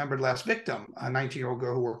his dismembered last victim, a 19-year-old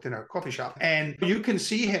girl who worked in a coffee shop. And you can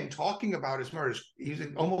see him talking about his murders. He's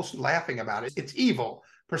almost laughing about it. It's evil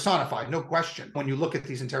personified, no question, when you look at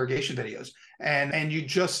these interrogation videos. And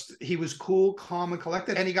he was cool, calm, and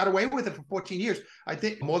collected, and he got away with it for 14 years. I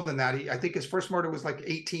think more than that. I think his first murder was like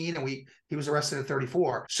 18, and he was arrested at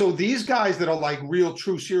 34. So these guys that are like real,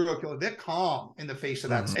 true serial killers, they're calm in the face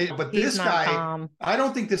of that. Mm-hmm. But this guy, calm. I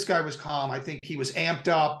don't think this guy was calm. I think he was amped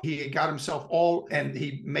up. He got himself and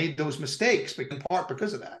he made those mistakes, in part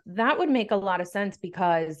because of that. That would make a lot of sense,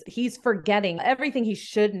 because he's forgetting everything he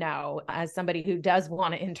should know as somebody who does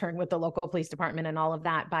want to intern with the local police department and all of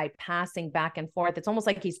that, by passing back and forth. It's almost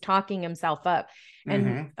like he's talking himself up.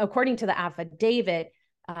 And according to the affidavit,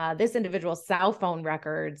 this individual's cell phone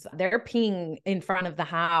records, they're pinging in front of the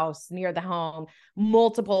house near the home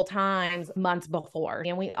multiple times months before.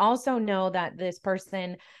 And we also know that this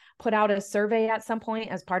person put out a survey at some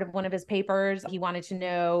point as part of one of his papers. He wanted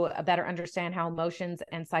to better understand how emotions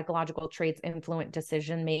and psychological traits influence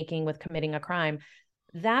decision-making with committing a crime.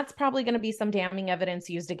 That's probably going to be some damning evidence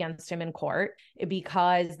used against him in court,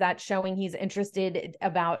 because that's showing he's interested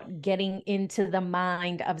about getting into the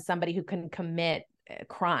mind of somebody who can commit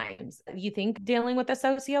crimes. You think dealing with a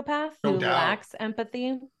sociopath who lacks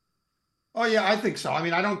empathy? Oh yeah, I think so. I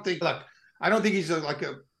mean, I don't think he's like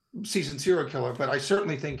a seasoned serial killer, but I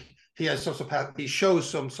certainly think he shows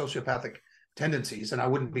some sociopathic tendencies, and I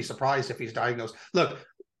wouldn't be surprised if he's diagnosed. Look,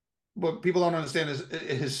 what people don't understand is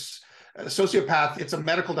his sociopath, it's a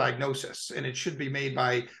medical diagnosis, and it should be made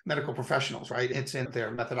by medical professionals, right? It's in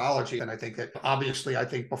their methodology. And I think that obviously,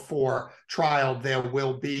 before trial, there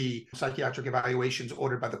will be psychiatric evaluations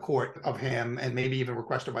ordered by the court of him, and maybe even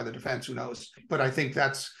requested by the defense, who knows? But I think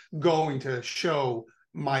that's going to show,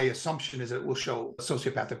 my assumption is it will show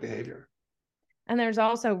sociopathic behavior. And there's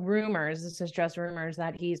also rumors, this is just rumors,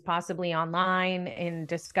 that he's possibly online in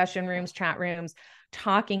discussion rooms, chat rooms,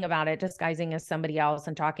 talking about it, disguising as somebody else,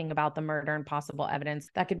 and talking about the murder and possible evidence.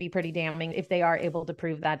 That could be pretty damning if they are able to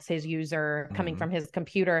prove that's his user coming from his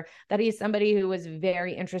computer, that he's somebody who was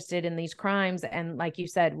very interested in these crimes. And like you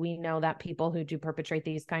said, we know that people who do perpetrate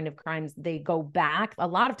these kind of crimes, they go back. A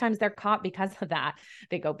lot of times they're caught because of that.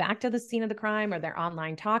 They go back to the scene of the crime, or they're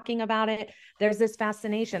online talking about it. There's this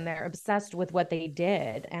fascination. They're obsessed with what they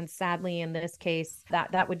did. And sadly, in this case,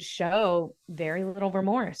 that would show very little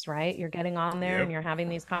remorse, right? You're getting on there and you're having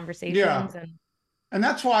these conversations. Yeah. And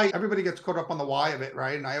that's why everybody gets caught up on the why of it,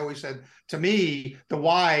 right? And I always said, to me, the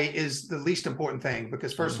why is the least important thing,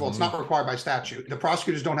 because first of all, it's not required by statute. The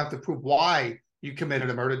prosecutors don't have to prove why you committed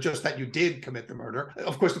a murder, just that you did commit the murder.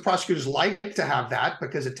 Of course, the prosecutors like to have that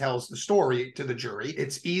because it tells the story to the jury.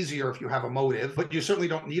 It's easier if you have a motive, but you certainly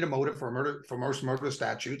don't need a motive for murder, for most murder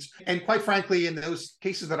statutes. And quite frankly, in those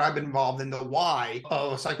cases that I've been involved in, the why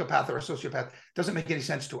of a psychopath or a sociopath doesn't make any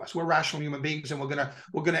sense to us. We're rational human beings, and we're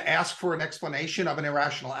gonna ask for an explanation of an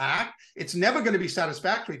irrational act. It's never going to be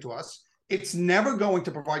satisfactory to us. It's never going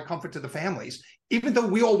to provide comfort to the families, even though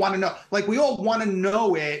we all want to know. Like, we all want to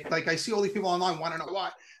know it. Like, I see all these people online want to know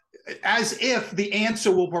why, as if the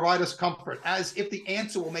answer will provide us comfort, as if the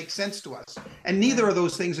answer will make sense to us. And neither of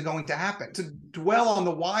those things are going to happen. To dwell on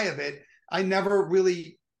the why of it, I never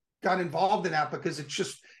really got involved in that, because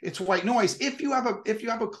it's white noise. If you have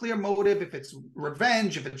a clear motive, if it's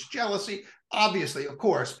revenge, if it's jealousy, obviously, of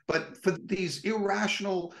course. But for these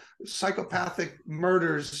irrational psychopathic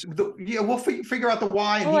murders, we'll figure out the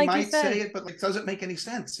why, and he might say it, but it doesn't make any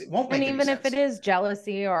sense. It won't make any sense. And even if it is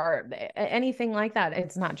jealousy or anything like that,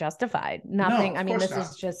 it's not justified. Nothing. I mean, this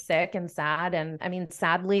is just sick and sad. And I mean,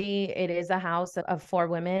 sadly, it is a house of 4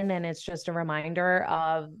 women, and it's just a reminder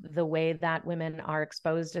of the way that women are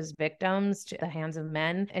exposed as victims to the hands of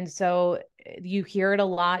men. And so you hear it a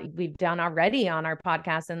lot. We've done already on our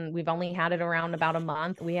podcast, and we've only had it around about a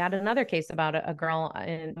month. We had another case about a girl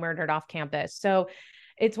murdered off campus. So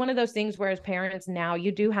it's one of those things where, as parents now,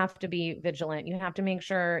 you do have to be vigilant. You have to make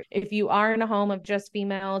sure, if you are in a home of just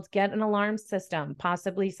females, get an alarm system,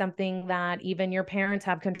 possibly something that even your parents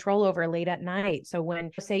have control over late at night. So when,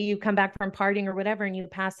 say, you come back from partying or whatever and you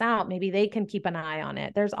pass out, maybe they can keep an eye on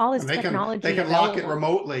it. There's all this technology. They can lock it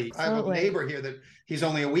remotely. Absolutely. I have a neighbor here that he's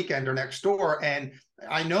only a weekender next door, and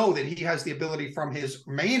I know that he has the ability from his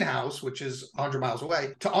main house, which is 100 miles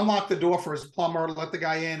away, to unlock the door for his plumber, let the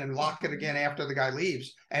guy in, and lock it again after the guy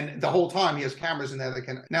leaves. And the whole time he has cameras in there that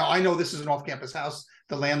can. Now, I know this is an off-campus house.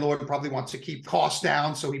 The landlord probably wants to keep costs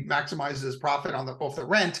down, so he maximizes his profit off the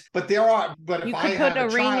rent. But if you I could have put a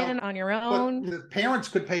ring child, in on your own. the parents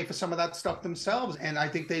could pay for some of that stuff themselves, and I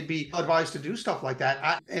think they'd be advised to do stuff like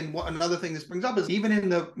that. Another thing this brings up is, even in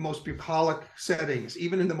the most bucolic settings,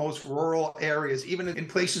 even in the most rural areas, even in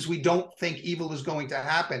places we don't think evil is going to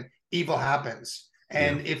happen, evil happens.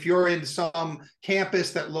 And if you're in some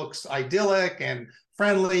campus that looks idyllic and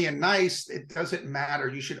friendly and nice, it doesn't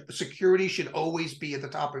matter. Security should always be at the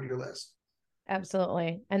top of your list.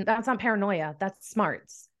 Absolutely. And that's not paranoia. That's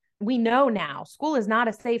smarts. We know now school is not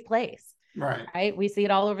a safe place. Right. We see it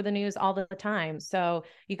all over the news all the time. So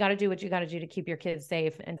you got to do what you got to do to keep your kids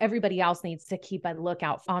safe. And everybody else needs to keep a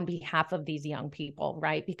lookout on behalf of these young people,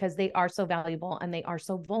 right? Because they are so valuable and they are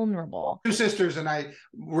so vulnerable. 2 sisters and I,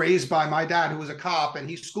 raised by my dad, who was a cop, and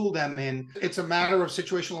he schooled them in, it's a matter of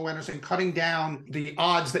situational awareness and cutting down the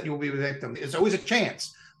odds that you'll be a victim. There's always a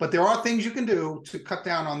chance, but there are things you can do to cut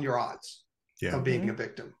down on your odds of being a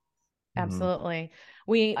victim. Absolutely.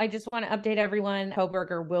 I just want to update everyone.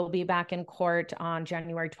 Koberger will be back in court on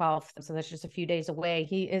January 12th. So that's just a few days away.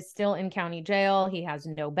 He is still in county jail. He has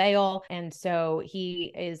no bail. And so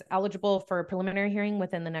he is eligible for a preliminary hearing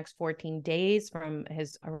within the next 14 days from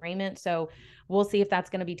his arraignment. So we'll see if that's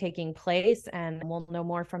going to be taking place, and we'll know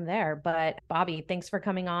more from there. But Bobby, thanks for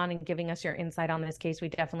coming on and giving us your insight on this case. We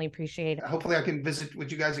definitely appreciate it. Hopefully I can visit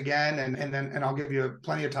with you guys again, and I'll give you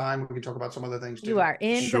plenty of time. We can talk about some other things too. You are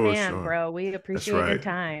in demand, bro. We appreciate your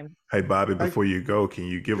time. Hey, Bobby, before you go, can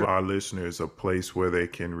you give our listeners a place where they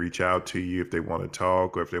can reach out to you if they want to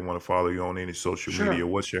talk, or if they want to follow you on any social media?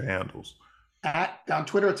 What's your handles? On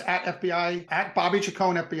Twitter, it's at FBI, at Bobby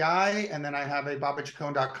Chacon FBI. And then I have a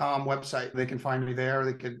bobbychacon.com website. They can find me there.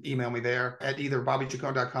 They can email me there at either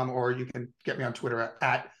bobbychacon.com, or you can get me on Twitter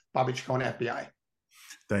at Bobby Chacon FBI.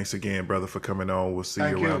 Thanks again, brother, for coming on. We'll see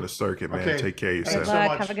you around the circuit, man. Take care of yourself. Good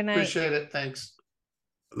luck. Have a good night. Appreciate it. Thanks.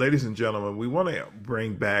 Ladies and gentlemen, we want to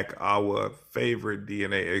bring back our favorite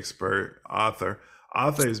DNA expert, Arthur.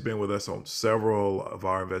 Arthur has been with us on several of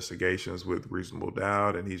our investigations with Reasonable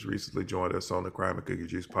Doubt, and he's recently joined us on the Crime and Cookie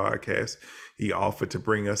Juice podcast. He offered to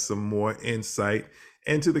bring us some more insight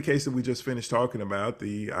into the case that we just finished talking about,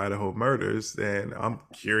 the Idaho murders, and I'm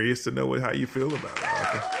curious to know how you feel about it,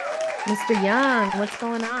 Arthur. Mr. Young, what's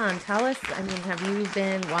going on? Tell us, have you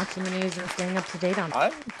been watching the news and staying up to date on it?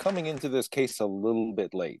 I'm coming into this case a little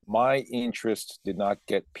bit late. My interest did not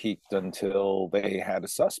get piqued until they had a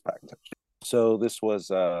suspect. So this was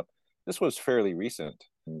fairly recent,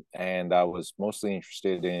 and I was mostly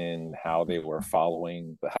interested in how they were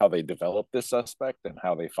how they developed this suspect and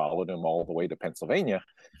how they followed him all the way to Pennsylvania,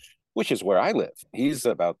 which is where I live. He's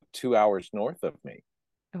about 2 hours north of me.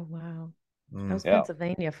 Oh, wow. Those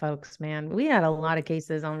Pennsylvania folks, man. We had a lot of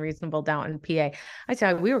cases on Reasonable Doubt in PA. I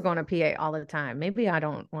tell you, we were going to PA all the time. Maybe I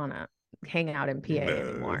don't want to hang out in PA No.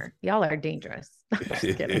 anymore. Y'all are dangerous.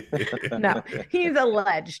 Just kidding. No, he's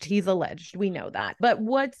alleged. He's alleged. We know that. But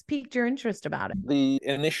what's piqued your interest about it?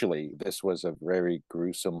 Initially, this was a very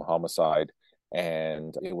gruesome homicide.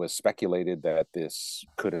 And it was speculated that this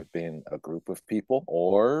could have been a group of people,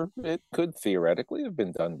 or it could theoretically have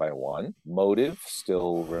been done by one. Motive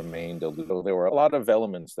still remained a little. There were a lot of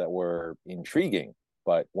elements that were intriguing.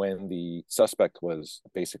 But when the suspect was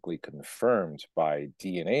basically confirmed by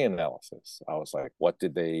DNA analysis, I was like, what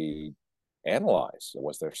did they analyze?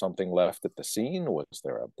 Was there something left at the scene? Was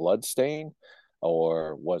there a blood stain?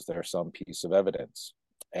 Or was there some piece of evidence?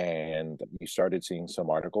 And you started seeing some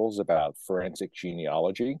articles about forensic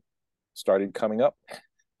genealogy started coming up.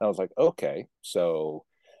 I was like, okay, so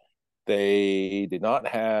they did not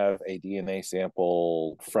have a DNA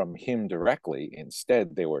sample from him directly.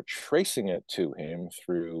 Instead, they were tracing it to him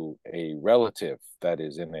through a relative that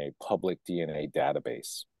is in a public DNA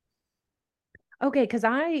database. Okay, because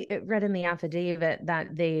I read in the affidavit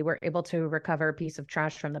that they were able to recover a piece of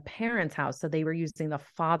trash from the parents' house. So they were using the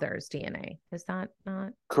father's DNA. Is that not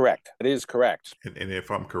correct? It is correct. And if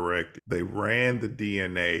I'm correct, they ran the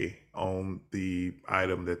DNA on the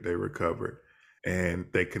item that they recovered and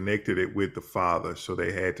they connected it with the father. So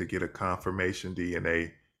they had to get a confirmation DNA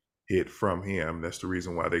hit from him. That's the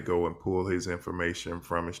reason why they go and pull his information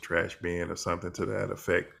from his trash bin or something to that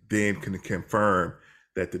effect. Then can confirm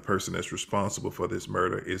that the person that's responsible for this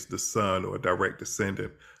murder is the son or direct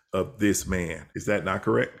descendant of this man. Is that not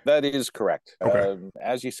correct? That is correct. Okay.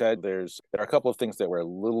 As you said, there are a couple of things that we're a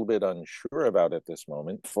little bit unsure about at this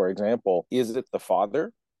moment. For example, is it the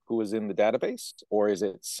father who is in the database, or is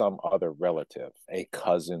it some other relative, a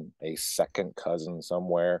cousin, a second cousin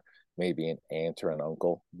somewhere, maybe an aunt or an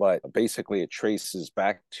uncle? But basically, it traces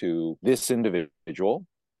back to this individual,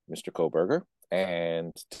 Mr. Kohberger.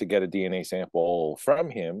 And to get a DNA sample from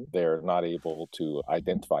him, they're not able to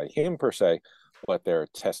identify him per se, but they're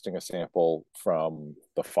testing a sample from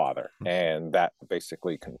the father. And that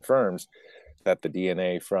basically confirms that the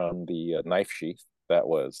DNA from the knife sheath that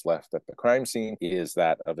was left at the crime scene is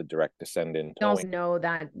that of a direct descendant. We also know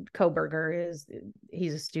that Kohberger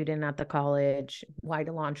he's a student at the college. White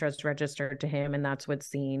Elantra is registered to him, and that's what's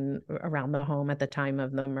seen around the home at the time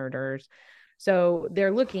of the murders. So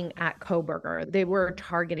they're looking at Kohberger. They were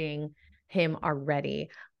targeting him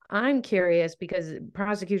already. I'm curious because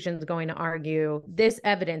prosecution is going to argue this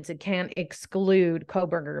evidence, it can't exclude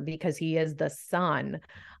Kohberger because he is the son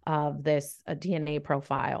of this DNA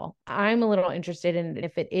profile. I'm a little interested in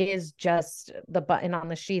if it is just the button on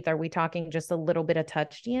the sheath. Are we talking just a little bit of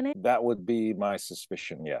touch DNA? That would be my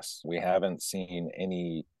suspicion, yes. We haven't seen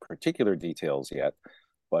any particular details yet,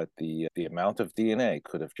 but the amount of DNA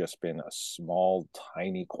could have just been a small,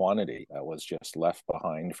 tiny quantity that was just left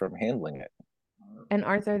behind from handling it. And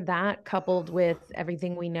Arthur, that coupled with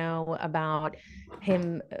everything we know about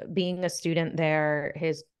him being a student there,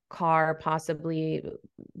 his car possibly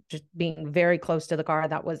just being very close to the car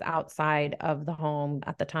that was outside of the home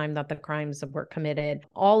at the time that the crimes were committed,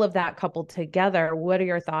 all of that coupled together, what are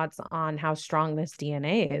your thoughts on how strong this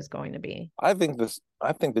DNA is going to be? I think the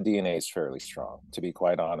DNA is fairly strong, to be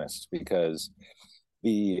quite honest, because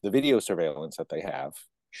the video surveillance that they have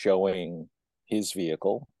showing his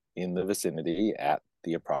vehicle in the vicinity at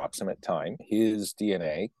the approximate time, his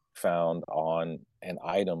DNA found on an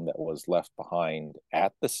item that was left behind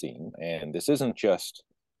at the scene. And this isn't just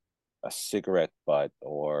a cigarette butt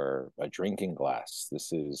or a drinking glass.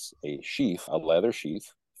 This is a sheath, a leather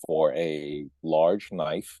sheath for a large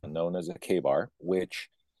knife known as a K-bar, which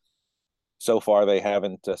so far they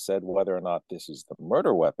haven't said whether or not this is the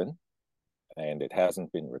murder weapon, and it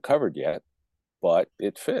hasn't been recovered yet, but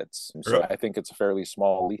it fits. So I think it's a fairly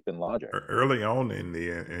small leap in logic. Early on in the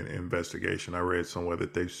investigation, I read somewhere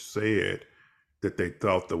that they said that they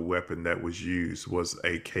thought the weapon that was used was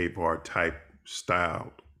a K-bar type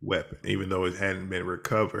styled weapon, even though it hadn't been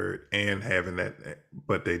recovered and having that,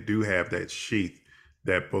 but they do have that sheath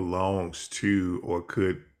that belongs to or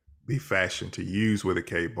could be fashioned to use with a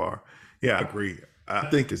K-bar. Yeah, I agree. I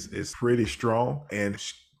think it's pretty strong and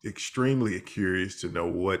extremely curious to know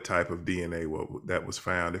what type of DNA that was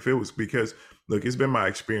found. If it was, because look, it's been my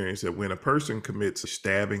experience that when a person commits a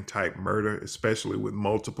stabbing type murder, especially with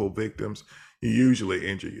multiple victims, you usually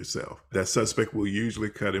injure yourself. That suspect will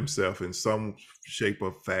usually cut himself in some shape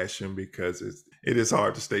or fashion because it is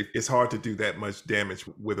hard to do that much damage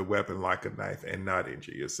with a weapon like a knife and not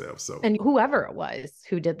injure yourself. So, and whoever it was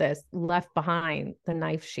who did this left behind the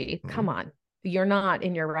knife sheath. Come on. you're not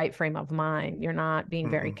in your right frame of mind. You're not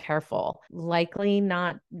being very careful. Likely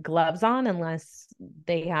not gloves on unless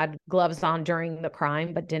they had gloves on during the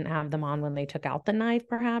crime, but didn't have them on when they took out the knife,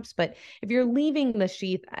 perhaps. But if you're leaving the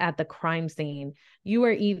sheath at the crime scene, you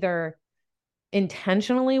are either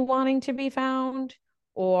intentionally wanting to be found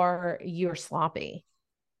or you're sloppy.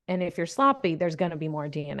 And if you're sloppy, there's going to be more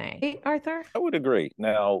DNA. Hey, Arthur? I would agree.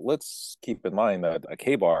 Now, let's keep in mind that a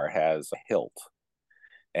K-bar has a hilt.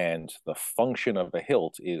 And the function of the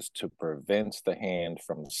hilt is to prevent the hand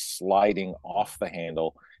from sliding off the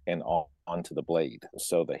handle and onto the blade.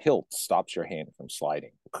 So the hilt stops your hand from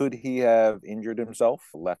sliding. Could he have injured himself,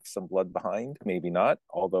 left some blood behind? Maybe not.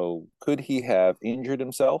 Although, could he have injured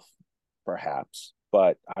himself? Perhaps.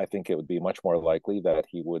 But I think it would be much more likely that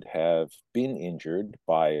he would have been injured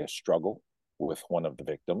by a struggle with one of the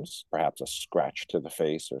victims, perhaps a scratch to the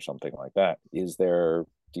face or something like that. Is there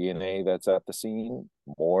DNA that's at the scene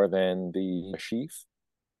more than the sheath?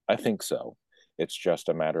 I think so. It's just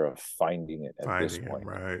a matter of finding it at this point.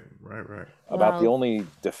 Right. About the only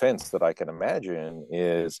defense that I can imagine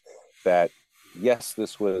is that, yes,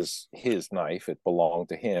 this was his knife, it belonged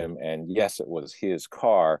to him, and yes, it was his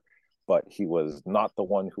car, but he was not the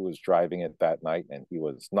one who was driving it that night, and he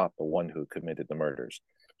was not the one who committed the murders.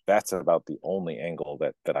 That's about the only angle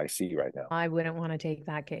that I see right now. I wouldn't want to take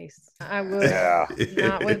that case. I would.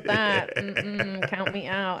 Not with that. Count me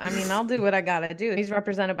out. I mean, I'll do what I got to do. He's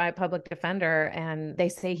represented by a public defender, and they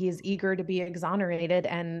say he's eager to be exonerated,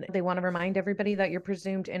 and they want to remind everybody that you're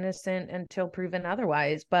presumed innocent until proven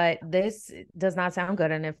otherwise. But this does not sound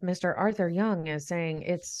good. And if Mr. Arthur Young is saying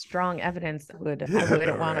it's strong evidence, I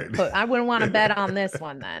wouldn't want to bet on this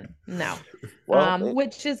one then. No. Well,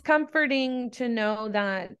 which is comforting to know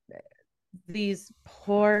that these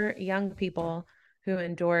poor young people who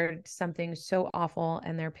endured something so awful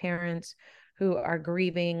and their parents who are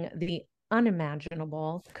grieving the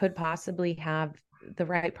unimaginable could possibly have the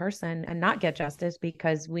right person and not get justice,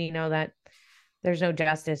 because we know that there's no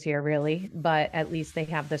justice here really, but at least they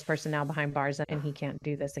have this person now behind bars and he can't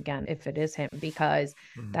do this again if it is him, because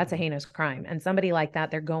that's a heinous crime. And somebody like that,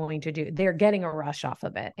 they're getting a rush off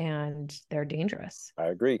of it, and they're dangerous. I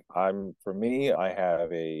agree. For me, I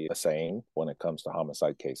have a saying when it comes to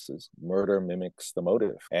homicide cases: murder mimics the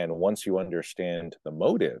motive. And once you understand the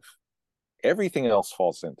motive, everything else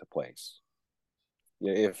falls into place.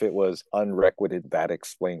 If it was unrequited, that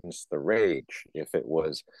explains the rage. If it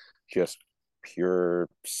was just pure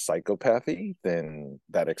psychopathy, then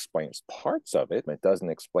that explains parts of it. It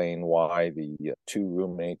doesn't explain why the two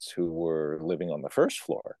roommates who were living on the first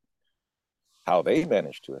floor, how they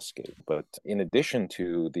managed to escape. But in addition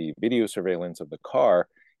to the video surveillance of the car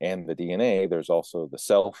and the DNA, there's also the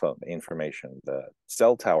cell phone information, the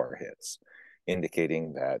cell tower hits,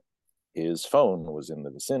 indicating that his phone was in the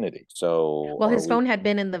vicinity. So, well, his phone had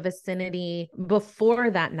been in the vicinity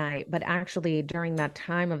before that night, but actually during that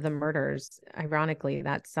time of the murders, ironically,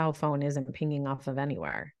 that cell phone isn't pinging off of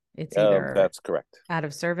anywhere. It's either that's correct, out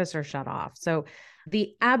of service or shut off. So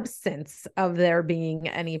the absence of there being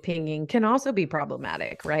any pinging can also be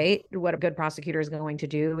problematic, right? What a good prosecutor is going to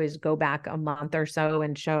do is go back a month or so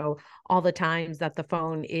and show all the times that the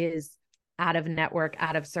phone is out of network,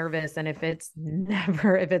 out of service. And if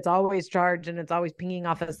it's always charged and it's always pinging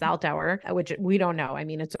off a cell tower, which we don't know. I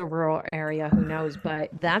mean, it's a rural area, who knows, but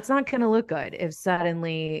that's not going to look good if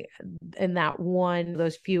suddenly in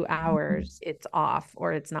those few hours, it's off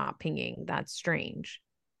or it's not pinging. That's strange.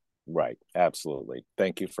 Right. Absolutely.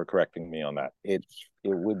 Thank you for correcting me on that. It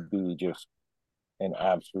would be just an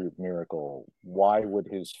absolute miracle. Why would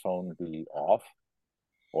his phone be off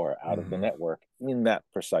or out of the network in that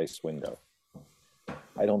precise window?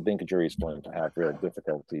 I don't think a jury is going to have real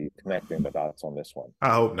difficulty connecting the dots on this one.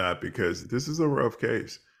 I hope not, because this is a rough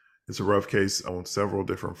case. It's a rough case on several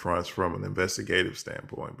different fronts from an investigative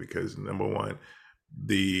standpoint, because number one,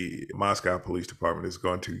 the Moscow Police Department is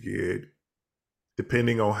going to get,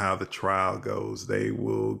 depending on how the trial goes, they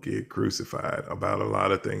will get crucified about a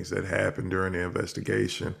lot of things that happened during the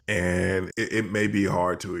investigation. And it may be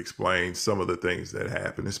hard to explain some of the things that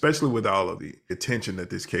happened, especially with all of the attention that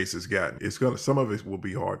this case has gotten. Some of it will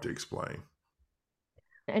be hard to explain.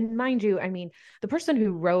 And mind you, I mean, the person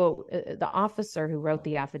who wrote, the officer who wrote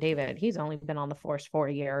the affidavit, he's only been on the force 4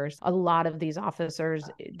 years. A lot of these officers,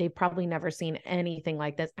 they've probably never seen anything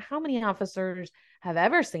like this. How many officers have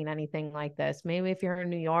ever seen anything like this? Maybe if you're in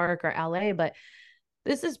New York or LA, but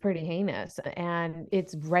this is pretty heinous and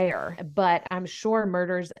it's rare. But I'm sure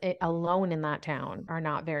murders alone in that town are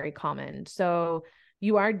not very common. So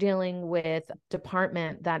you are dealing with a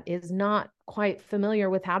department that is not quite familiar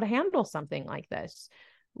with how to handle something like this.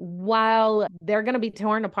 while they're going to be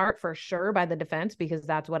torn apart for sure by the defense, because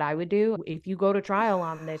that's what I would do. If you go to trial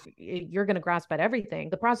on this, you're going to grasp at everything.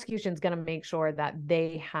 The prosecution's going to make sure that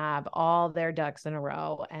they have all their ducks in a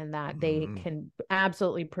row and that they can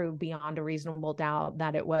absolutely prove beyond a reasonable doubt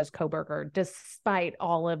that it was Kohberger, despite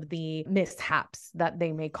all of the mishaps that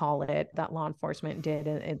they may call it, that law enforcement did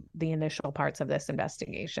in the initial parts of this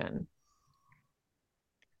investigation.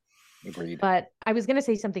 Agreed. But I was going to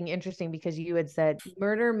say something interesting because you had said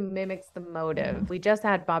murder mimics the motive. We just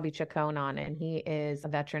had Bobby Chacon on, and he is a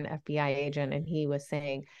veteran FBI agent, and he was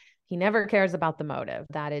saying he never cares about the motive,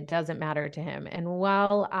 that it doesn't matter to him. And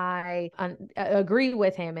while I agree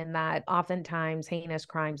with him in that oftentimes heinous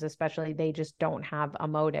crimes, especially, they just don't have a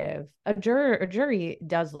motive, a jury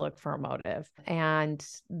does look for a motive, and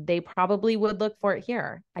they probably would look for it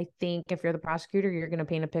here. I think if you're the prosecutor, you're going to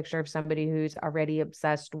paint a picture of somebody who's already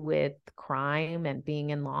obsessed with crime and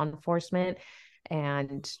being in law enforcement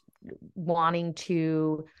and wanting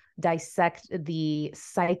to dissect the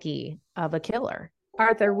psyche of a killer.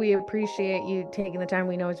 Arthur, we appreciate you taking the time.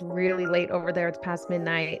 We know it's really late over there. It's past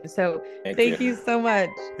midnight. So thank you so much.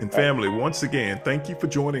 And family, once again, thank you for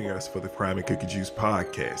joining us for the Crime and Cookie Juice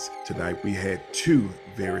podcast. Tonight we had 2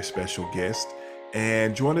 very special guests.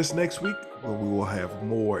 And join us next week where we will have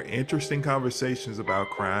more interesting conversations about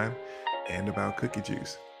crime and about cookie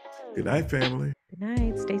juice. Good night, family. Good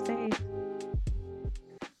night. Stay safe.